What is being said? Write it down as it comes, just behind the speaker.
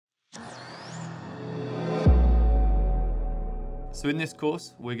So in this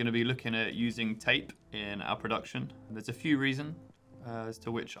course, we're going to be looking at using tape in our production. There's a few reasons as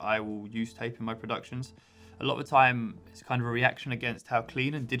to which I will use tape in my productions. A lot of the time, it's kind of a reaction against how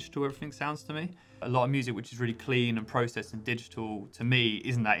clean and digital everything sounds to me. A lot of music which is really clean and processed and digital, to me,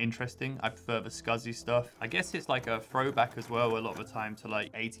 isn't that interesting. I prefer the scuzzy stuff. I guess it's like a throwback as well, a lot of the time, to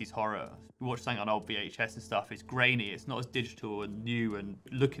like 80s horror. You watch something on old VHS and stuff, it's grainy, it's not as digital and new and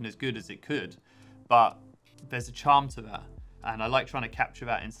looking as good as it could, but there's a charm to that. And I like trying to capture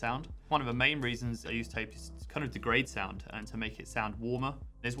that in sound. One of the main reasons I use tape is to kind of degrade sound and to make it sound warmer.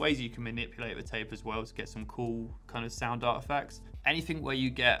 There's ways you can manipulate the tape as well to get some cool kind of sound artifacts. Anything where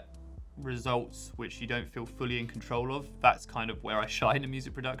you get results which you don't feel fully in control of, that's kind of where I shine in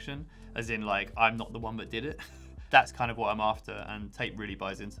music production, as in like, I'm not the one that did it. That's kind of what I'm after, and tape really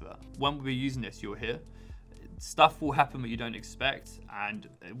buys into that. When we're using this, you'll hear stuff will happen that you don't expect, and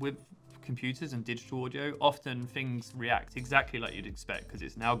with computers and digital audio, often things react exactly like you'd expect because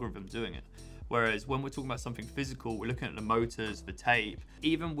it's an algorithm doing it. Whereas when we're talking about something physical, we're looking at the motors, the tape.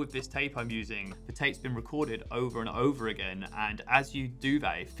 Even with this tape I'm using, the tape's been recorded over and over again, and as you do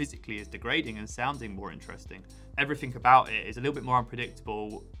that, it physically is degrading and sounding more interesting. Everything about it is a little bit more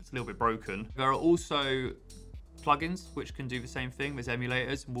unpredictable, it's a little bit broken. There are also plugins which can do the same thing. There's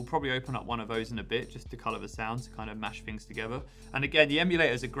emulators, and we'll probably open up one of those in a bit just to color the sound, to kind of mash things together. And again, the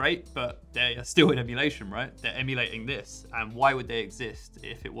emulators are great, but they are still in emulation, right? They're emulating this, and why would they exist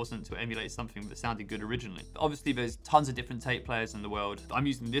if it wasn't to emulate something that sounded good originally? Obviously, there's tons of different tape players in the world. I'm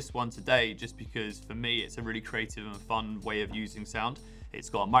using this one today just because for me, it's a really creative and fun way of using sound. It's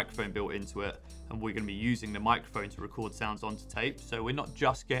got a microphone built into it, and we're gonna be using the microphone to record sounds onto tape. So we're not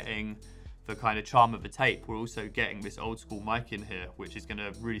just getting the kind of charm of the tape, we're also getting this old school mic in here, which is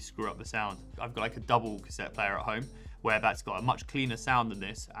gonna really screw up the sound. I've got like a double cassette player at home where that's got a much cleaner sound than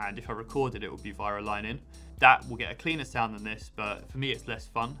this, and if I recorded it would be via a line in. That will get a cleaner sound than this, but for me it's less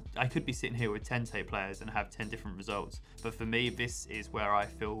fun. I could be sitting here with 10 tape players and have 10 different results, but for me this is where I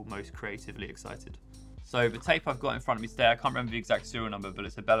feel most creatively excited. So the tape I've got in front of me today, I can't remember the exact serial number, but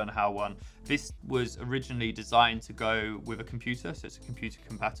it's a Bell & Howell one. This was originally designed to go with a computer, so it's a computer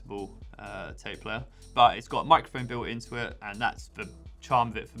compatible tape player, but it's got a microphone built into it, and that's the charm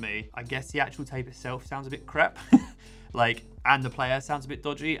of it for me. I guess the actual tape itself sounds a bit crap, and the player sounds a bit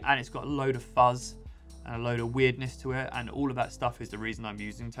dodgy, and it's got a load of fuzz and a load of weirdness to it, and all of that stuff is the reason I'm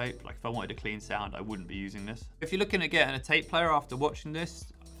using tape. Like if I wanted a clean sound, I wouldn't be using this. If you're looking at getting a tape player after watching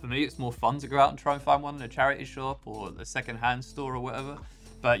this, for me, it's more fun to go out and try and find one in a charity shop or a second-hand store or whatever.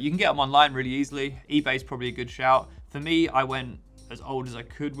 But you can get them online really easily. eBay's probably a good shout. For me, I went as old as I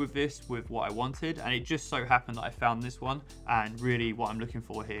could with this, with what I wanted, and it just so happened that I found this one. And really what I'm looking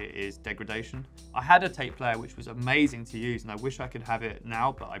for here is degradation. I had a tape player which was amazing to use, and I wish I could have it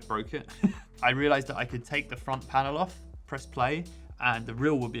now, but I broke it. I realized that I could take the front panel off, press play, and the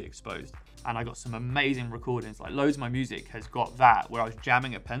reel will be exposed. And I got some amazing recordings, like loads of my music has got that, where I was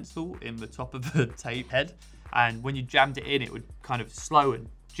jamming a pencil in the top of the tape head, and when you jammed it in, it would kind of slow and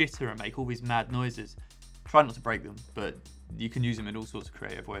jitter and make all these mad noises. Try not to break them, but you can use them in all sorts of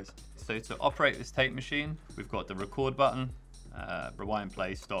creative ways. So to operate this tape machine, we've got the record button, rewind,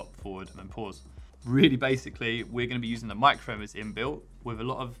 play, stop, forward, and then pause. Really basically, we're gonna be using the microphone as inbuilt. With a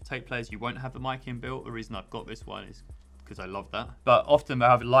lot of tape players, you won't have the mic inbuilt. The reason I've got this one is because I love that. But often they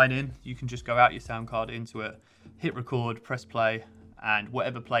have a line in, you can just go out your sound card into it, hit record, press play, and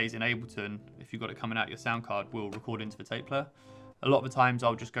whatever plays in Ableton, if you've got it coming out your sound card, will record into the tape player. A lot of the times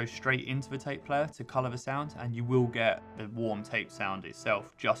I'll just go straight into the tape player to color the sound, and you will get the warm tape sound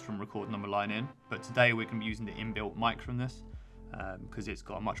itself just from recording on the line in. But today we're gonna be using the inbuilt mic from this because it's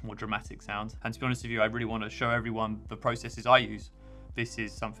got a much more dramatic sound. And to be honest with you, I really want to show everyone the processes I use. This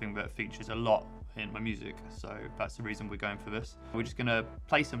is something that features a lot in my music, so that's the reason we're going for this. We're just gonna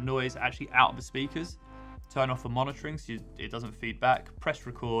play some noise actually out of the speakers, turn off the monitoring so it doesn't feed back, press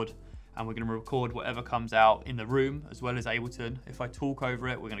record, and we're gonna record whatever comes out in the room as well as Ableton. If I talk over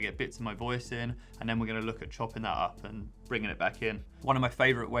it, we're gonna get bits of my voice in, and then we're gonna look at chopping that up and bringing it back in. One of my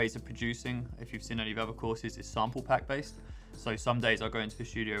favorite ways of producing, if you've seen any of the other courses, is sample pack based. So some days I'll go into the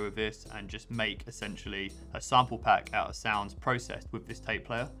studio with this and just make essentially a sample pack out of sounds processed with this tape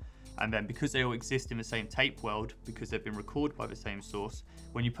player. And then because they all exist in the same tape world, because they've been recorded by the same source,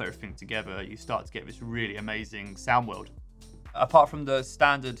 when you put everything together, you start to get this really amazing sound world. Apart from the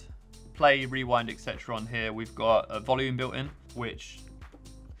standard play, rewind, etc. on here, we've got a volume built in, which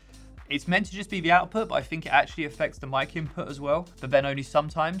it's meant to just be the output, but I think it actually affects the mic input as well, but then only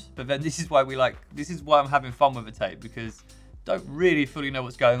sometimes. But then this is why I'm having fun with the tape, because don't really fully know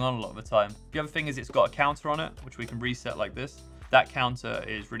what's going on a lot of the time. The other thing is it's got a counter on it, which we can reset like this. That counter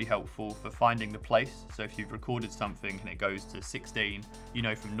is really helpful for finding the place. So if you've recorded something and it goes to 16, you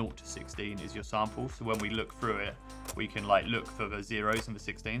know from 0 to 16 is your sample. So when we look through it, we can like look for the zeros and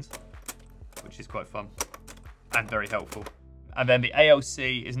the 16s, which is quite fun and very helpful. And then the ALC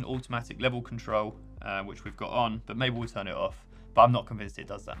is an automatic level control, which we've got on, but maybe we'll turn it off. But I'm not convinced it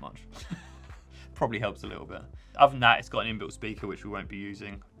does that much. Probably helps a little bit. Other than that, it's got an inbuilt speaker, which we won't be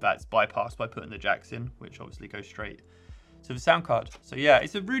using. That's bypassed by putting the jacks in, which obviously goes straight to the sound card. So yeah,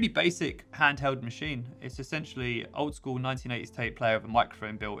 it's a really basic handheld machine. It's essentially old school 1980s tape player with a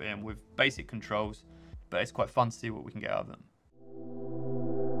microphone built in with basic controls, but it's quite fun to see what we can get out of it.